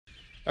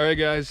All right,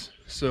 guys,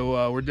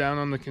 so we're down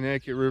on the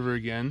Connecticut River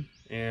again,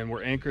 and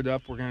we're anchored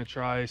up. We're gonna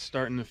try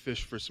starting to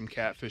fish for some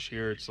catfish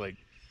here. It's like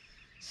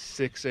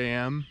 6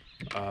 a.m.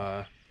 It's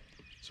a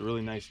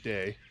really nice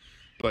day,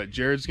 but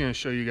Jared's gonna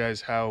show you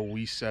guys how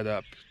we set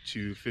up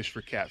to fish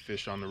for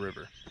catfish on the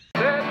river.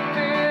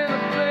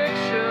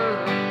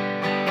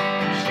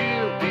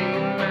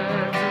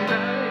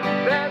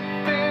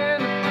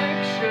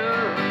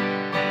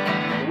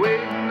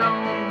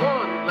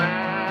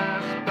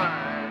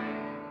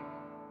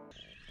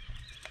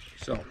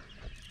 So,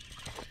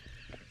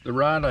 the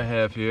rod I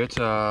have here, it's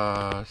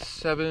a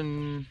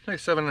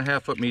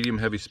 7.5 foot medium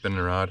heavy spinning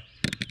rod,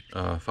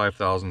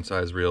 5,000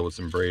 size reel with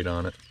some braid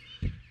on it.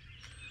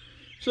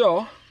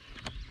 So,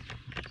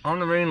 on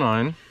the main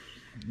line,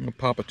 I'm gonna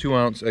pop a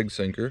 2-ounce egg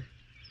sinker.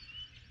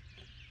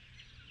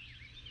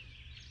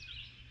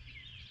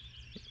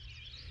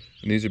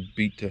 And these are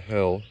beat to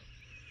hell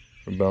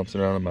from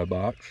bouncing around in my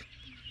box.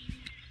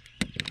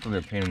 It's really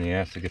a pain in the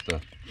ass to get the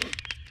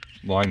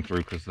line through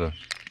because the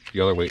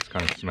other weight's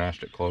kind of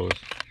smashed it closed.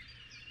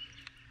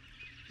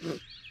 So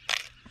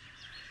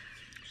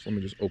let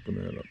me just open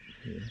that up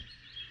here.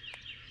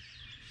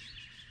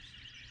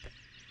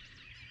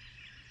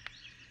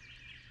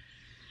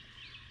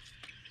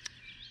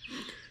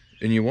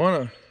 And you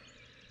want to,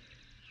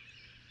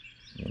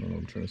 I don't know what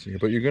I'm trying to say here,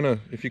 but you're going to,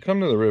 if you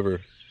come to the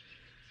river,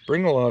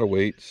 bring a lot of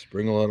weights,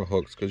 bring a lot of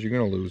hooks, because you're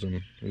going to lose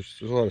them. There's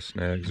a lot of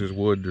snags, there's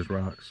wood, there's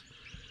rocks.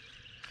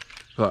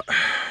 But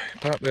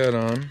pop that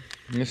on.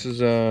 And this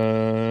is a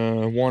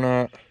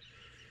 1/0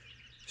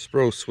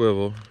 Spro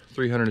swivel,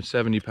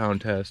 370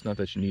 pound test. Not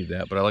that you need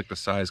that, but I like the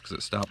size because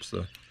it stops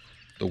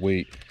the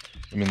weight.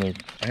 I mean,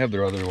 I have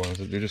their other ones,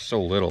 they're just so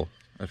little.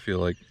 I feel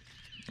like,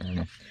 I don't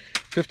know,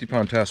 50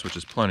 pound test, which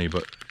is plenty,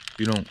 but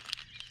you don't,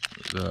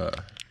 the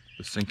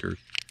sinker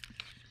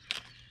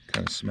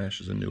kind of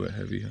smashes into it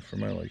heavy for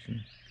my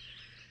liking.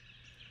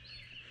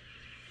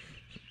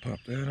 So pop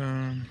that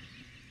on.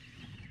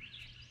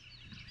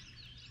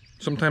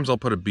 Sometimes I'll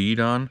put a bead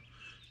on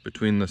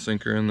between the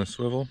sinker and the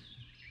swivel.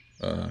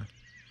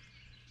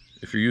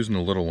 If you're using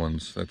the little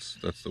ones, that's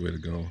the way to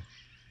go.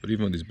 But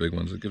even with these big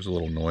ones, it gives a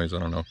little noise. I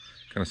don't know.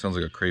 Kind of sounds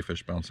like a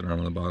crayfish bouncing around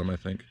on the bottom, I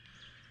think.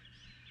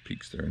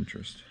 Piques their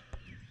interest.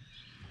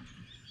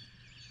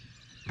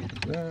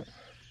 Like that.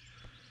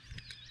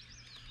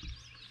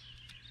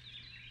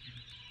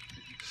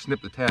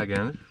 Snip the tag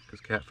end, because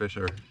catfish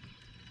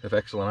have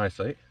excellent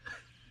eyesight.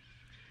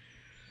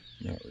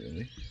 Not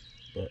really.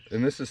 But,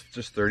 and this is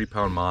just 30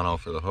 pound mono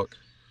for the hook.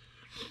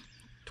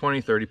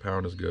 20-30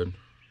 pound is good.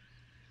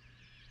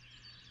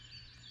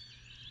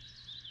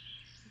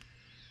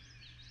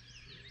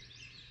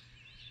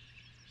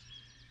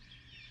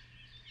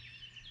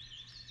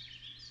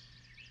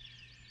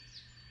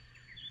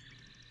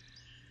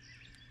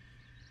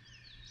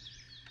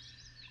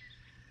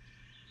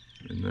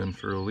 And then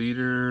for a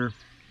leader,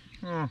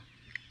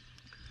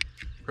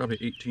 probably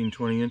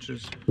 18-20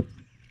 inches.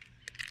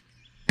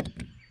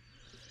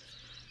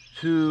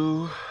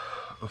 To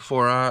a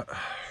 4/0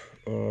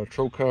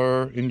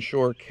 Trocar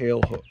inshore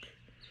Kale hook.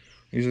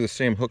 These are the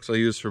same hooks I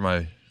use for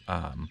my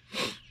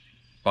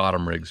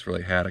bottom rigs for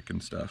like haddock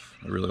and stuff.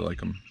 I really like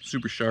them.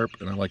 Super sharp,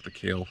 and I like the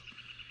Kale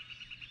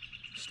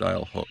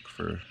style hook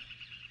for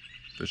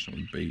fishing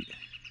with bait.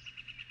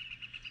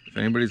 If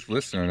anybody's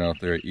listening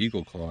out there at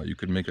Eagle Claw, you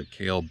could make a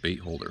Kale bait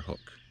holder hook.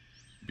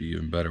 Be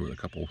even better with a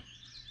couple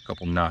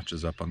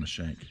notches up on the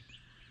shank.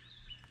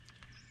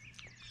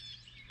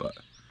 But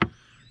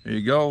there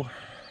you go.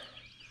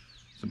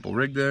 Simple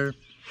rig there.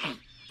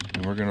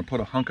 And we're gonna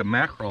put a hunk of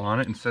mackerel on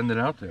it and send it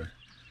out there.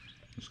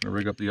 I'm just gonna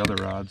rig up the other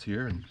rods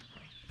here and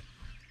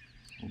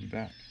we'll be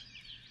back.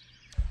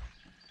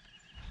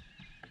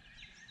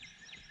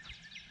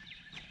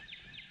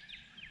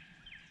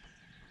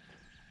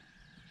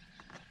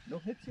 No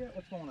hits yet?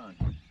 What's going on?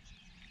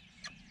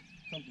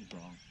 Something's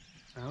wrong.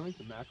 I don't think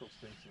the mackerel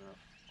stinks enough.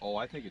 Oh,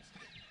 I think it's...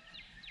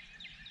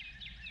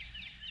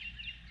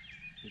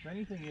 If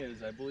anything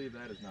is, I believe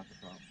that is not the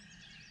problem.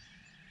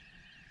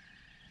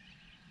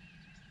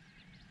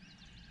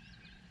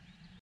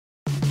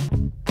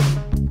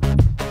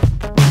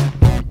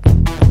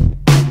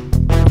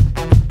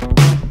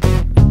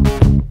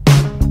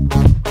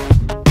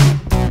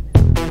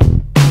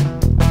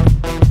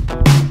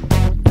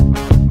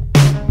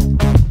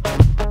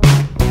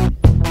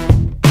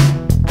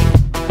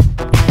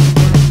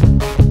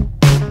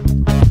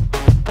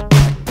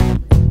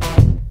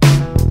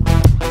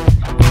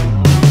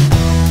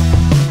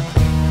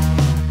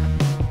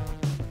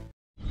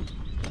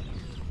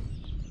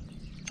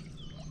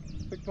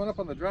 Picked one up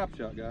on the drop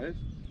shot, guys.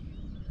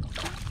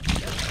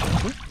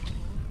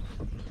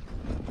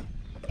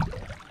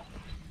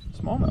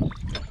 Smallmouth.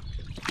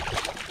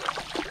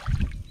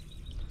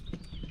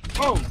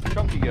 Oh,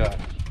 chunky guy.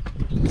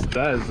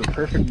 That is the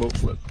perfect boat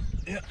flip.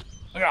 Yeah,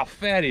 look how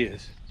fat he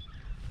is.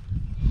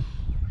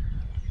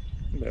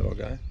 That little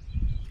guy.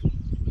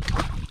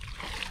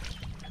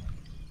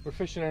 We're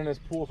fishing in this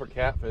pool for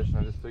catfish, and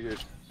I just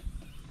figured,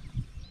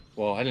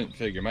 well, I didn't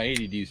figure, my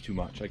ADD is too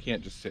much. I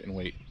can't just sit and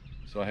wait.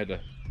 So I had to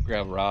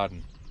grab a rod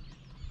and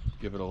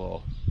give it a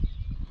little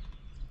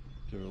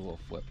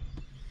flip.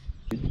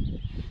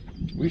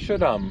 We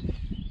should when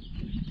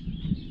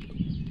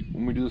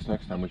we do this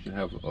next time, we should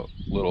have a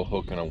little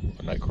hook and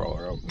a night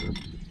crawler out there.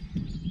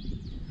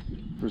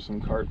 For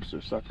some carps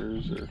or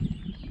suckers or...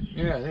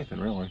 Yeah, anything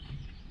really.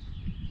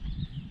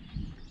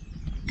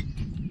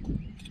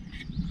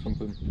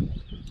 Something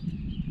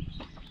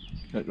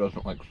that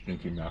doesn't like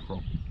stinky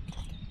mackerel.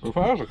 But if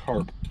I was a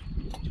carp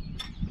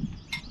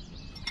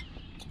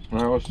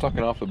and I was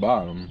sucking off the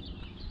bottom,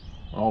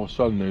 all of a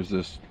sudden there's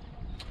this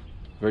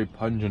very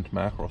pungent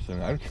mackerel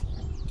thing. I'd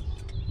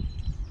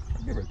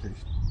give it a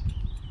taste.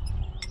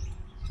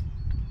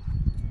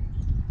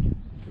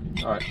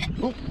 All right.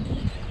 Oop.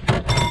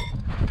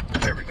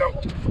 There we go.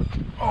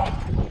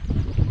 Oh,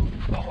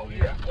 oh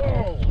yeah.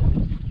 Oh.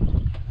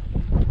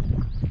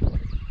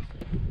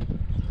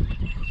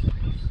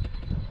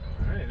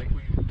 All right, I think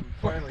we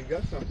finally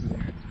got something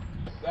here.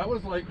 That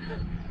was like...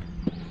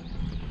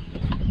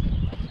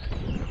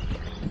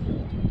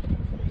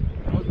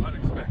 That was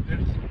unexpected.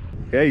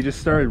 Yeah, you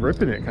just started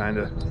ripping it, kind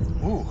of.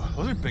 Ooh,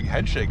 those are big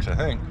head shakes, I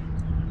think.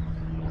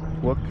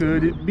 What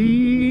could it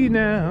be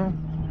now?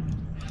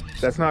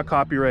 That's not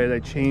copyrighted. I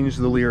changed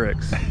the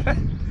lyrics.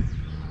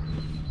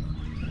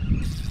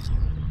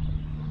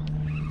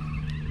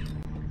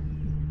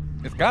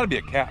 It's got to be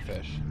a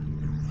catfish.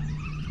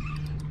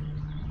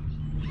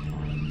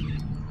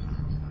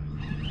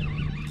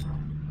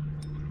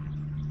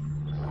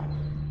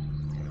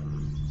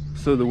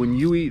 So the when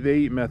you eat, they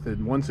eat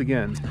method, once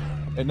again.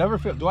 It never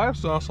feels... Do I have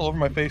sauce all over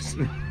my face?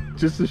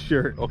 Just the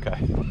shirt. Okay.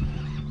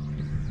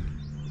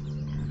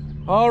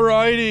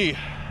 Alrighty.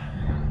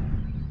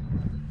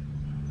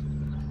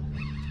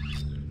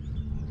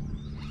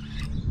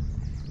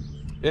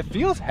 It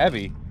feels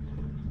heavy.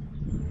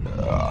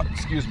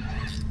 Excuse me.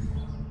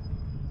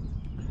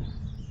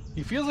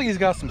 He feels like he's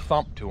got some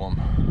thump to him.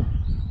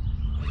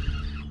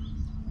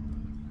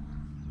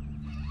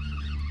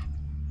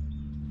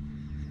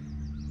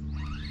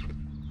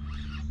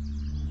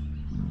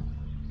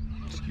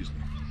 Excuse me.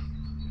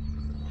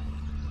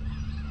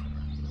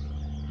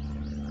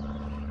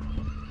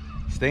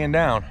 Staying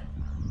down.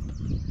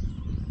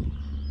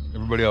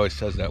 Everybody always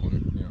says that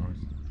when, you know,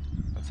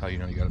 that's how you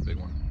know you got a big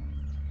one.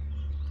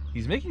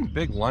 He's making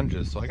big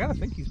lunges, so I gotta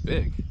think he's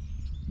big.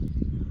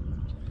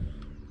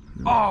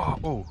 Oh,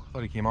 oh, I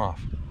thought he came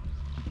off.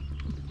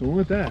 Don't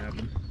let that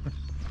happen.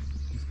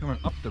 He's coming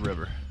up the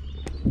river.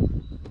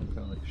 I'm kind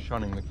of like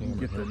shunning the camera.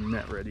 Get the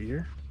net ready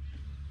here.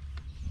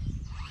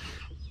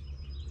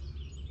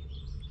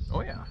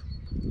 Oh yeah.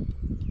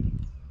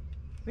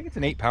 I think it's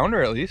an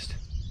 8-pounder at least.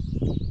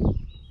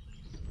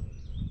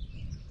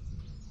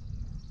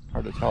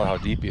 Hard to tell how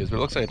deep he is, but it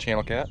looks like a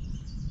channel cat.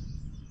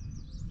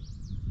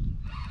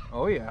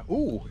 Oh yeah.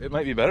 Ooh, it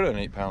might be better than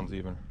 8 pounds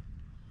even.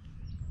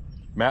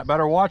 Matt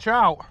better watch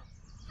out.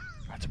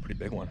 That's a pretty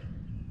big one,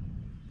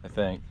 I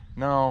think.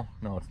 No,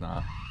 it's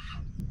not.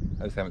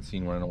 I just haven't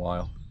seen one in a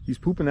while. He's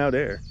pooping out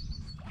air.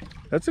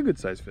 That's a good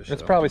size fish.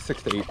 It's though. probably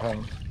 6 to 8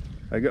 pounds.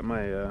 I got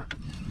my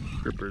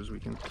grippers. We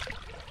can.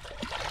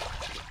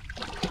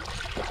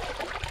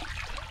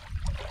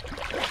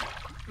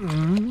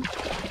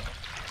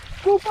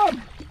 Poop up.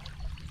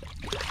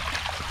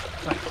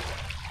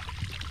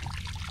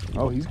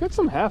 Oh, he's got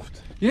some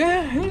heft.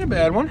 Yeah, ain't a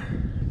bad one.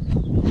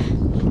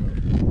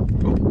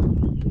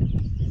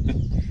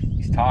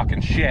 He's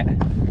talking shit.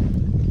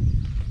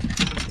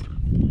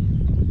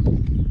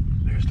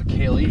 There's the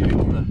Kaylee.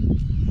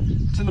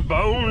 It's in the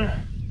bone.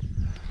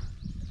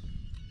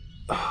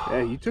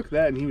 Yeah, he took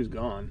that and he was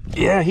gone.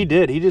 Yeah, he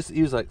did. He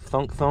was like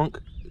thunk thunk.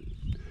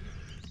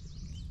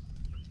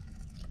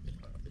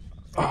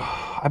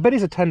 Oh, I bet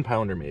he's a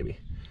 10-pounder maybe.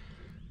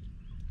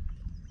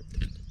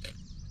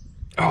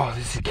 Oh,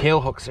 these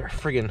kale hooks are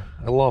friggin',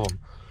 I love them.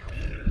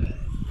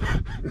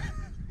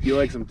 He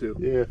likes them too.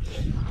 Yeah.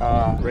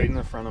 Right in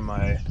the front of my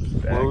bag.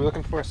 What are we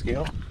looking for? A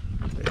scale?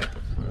 Yeah,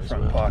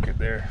 front pocket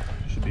there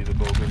should be the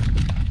bogan.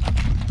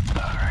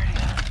 All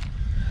right.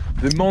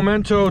 The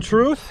memento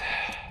truth.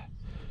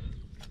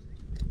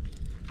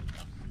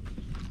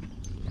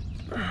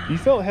 He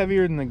felt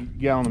heavier than the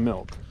gallon of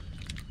milk.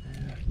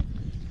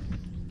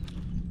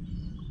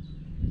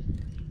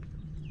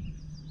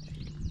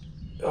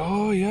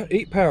 Oh yeah,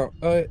 8 pound,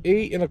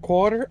 8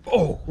 1/4.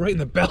 Oh, right in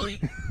the belly.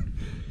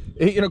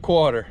 8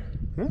 1/4.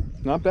 Yeah,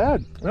 not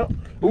bad. Well,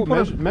 Ooh,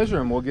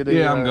 measure him. We'll get a.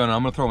 Yeah, I'm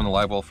gonna throw him in the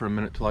live well for a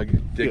minute till I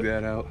dig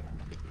that out.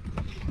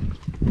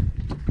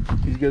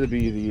 He's gonna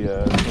be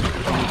the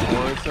 24.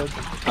 I said.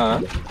 Huh?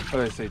 What did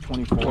I say?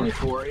 24.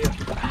 24. Yeah.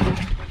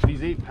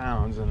 He's 8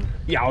 pounds and.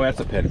 Yeah, oh, that's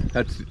a pin.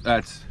 That's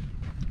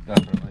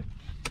definitely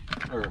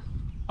or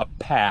a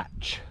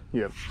patch.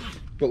 Yep.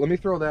 But let me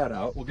throw that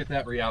out. We'll get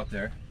that out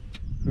there.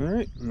 All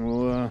right, and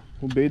we'll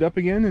bait up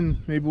again,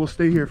 and maybe we'll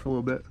stay here for a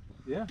little bit.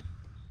 Yeah.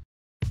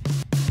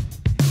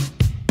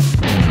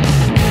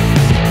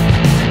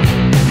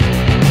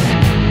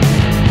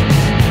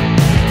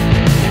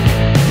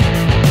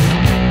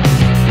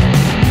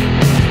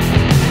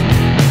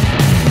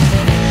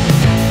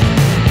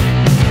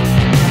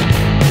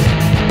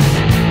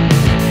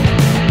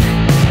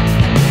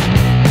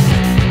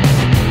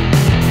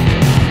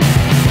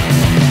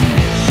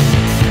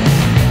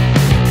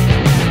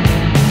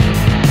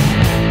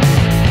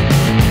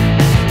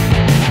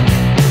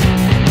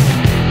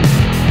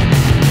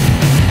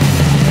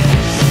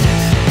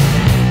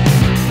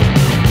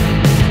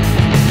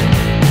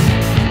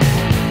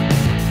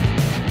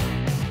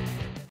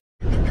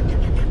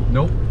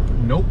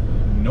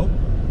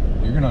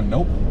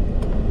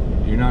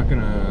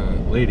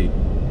 lady.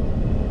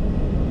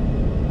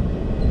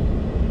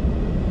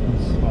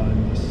 Let's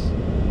find this.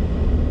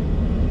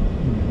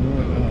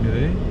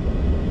 Okay.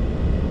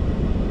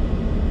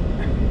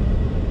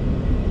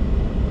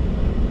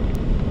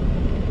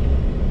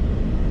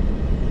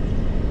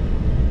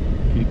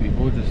 Okay,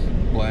 people just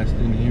blast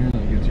in here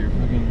like it's your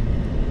fucking.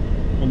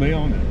 Well, they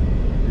own it.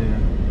 Yeah.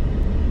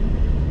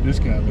 This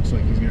guy looks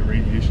like he's got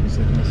radiation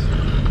sickness.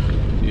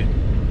 Yeah.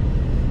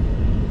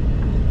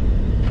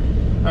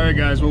 All right,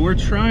 guys. Well, we're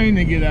trying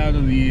to get out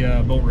of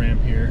the boat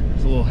ramp here.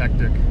 It's a little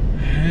hectic.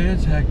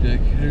 It's hectic.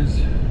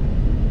 It's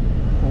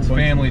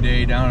family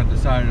day down at the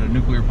side of the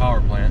nuclear power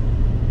plant.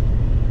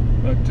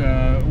 But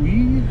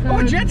we had...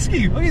 Oh, jet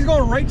ski! Look, he's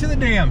going right to the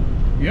dam.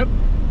 Yep,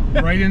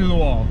 right into the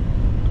wall.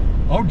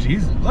 Oh,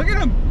 Jesus! Look at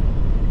him.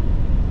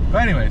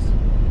 But anyways,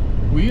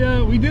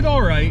 we did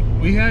all right.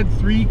 We had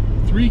three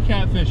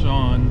catfish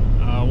on.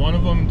 One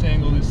of them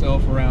tangled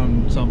itself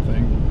around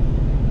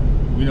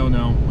something. We don't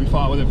know. We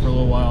fought with it for a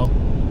little while.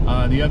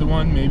 The other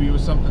one, maybe it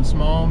was something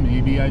small.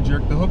 Maybe I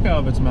jerked the hook out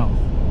of its mouth.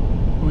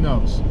 Who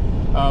knows?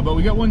 But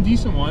we got one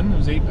decent one. It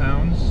was 8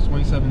 pounds,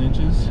 27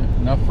 inches.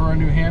 enough for a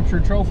New Hampshire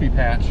trophy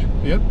patch.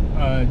 Yep.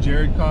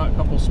 Jared caught a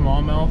couple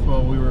smallmouth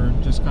while we were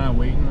just kind of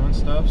waiting on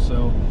stuff.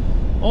 So,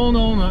 all in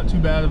all, not too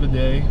bad of a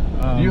day.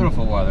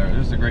 Beautiful weather.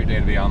 This is a great day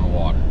to be on the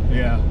water.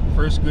 Yeah,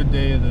 first good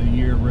day of the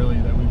year, really,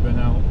 that we've been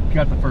out.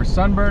 Got the first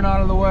sunburn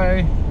out of the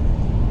way.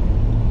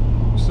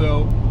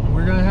 So,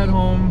 we're going to head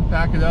home,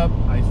 pack it up.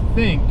 I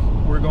think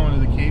we're going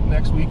to the Cape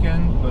next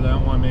weekend, but I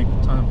don't want to make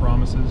a ton of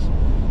promises.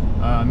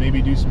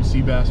 Maybe do some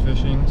sea bass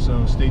fishing,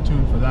 so stay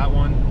tuned for that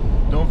one.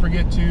 Don't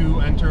forget to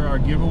enter our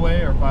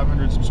giveaway, our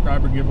 500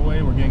 subscriber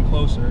giveaway. We're getting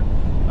closer.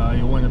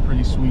 You'll win a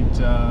pretty sweet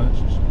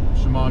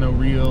Shimano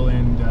reel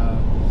and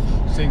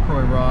St.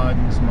 Croix rod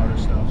and some other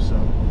stuff. So,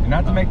 And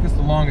not to make this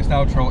the longest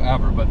outro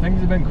ever, but things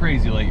have been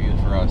crazy lately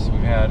for us.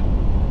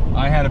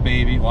 I had a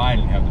baby. Well, I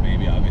didn't have the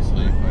baby,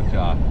 obviously, but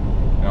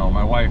you know,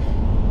 my wife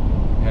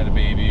had a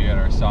baby. We had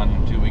our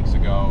son 2 weeks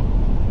ago.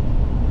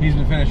 He's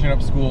been finishing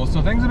up school,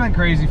 so things have been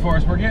crazy for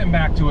us. We're getting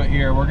back to it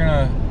here. We're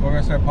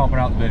gonna start pumping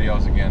out the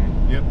videos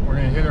again. Yep, we're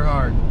gonna hit her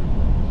hard.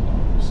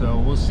 So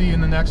we'll see you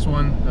in the next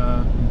one.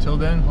 Until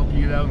then, hope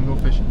you get out and go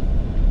fishing.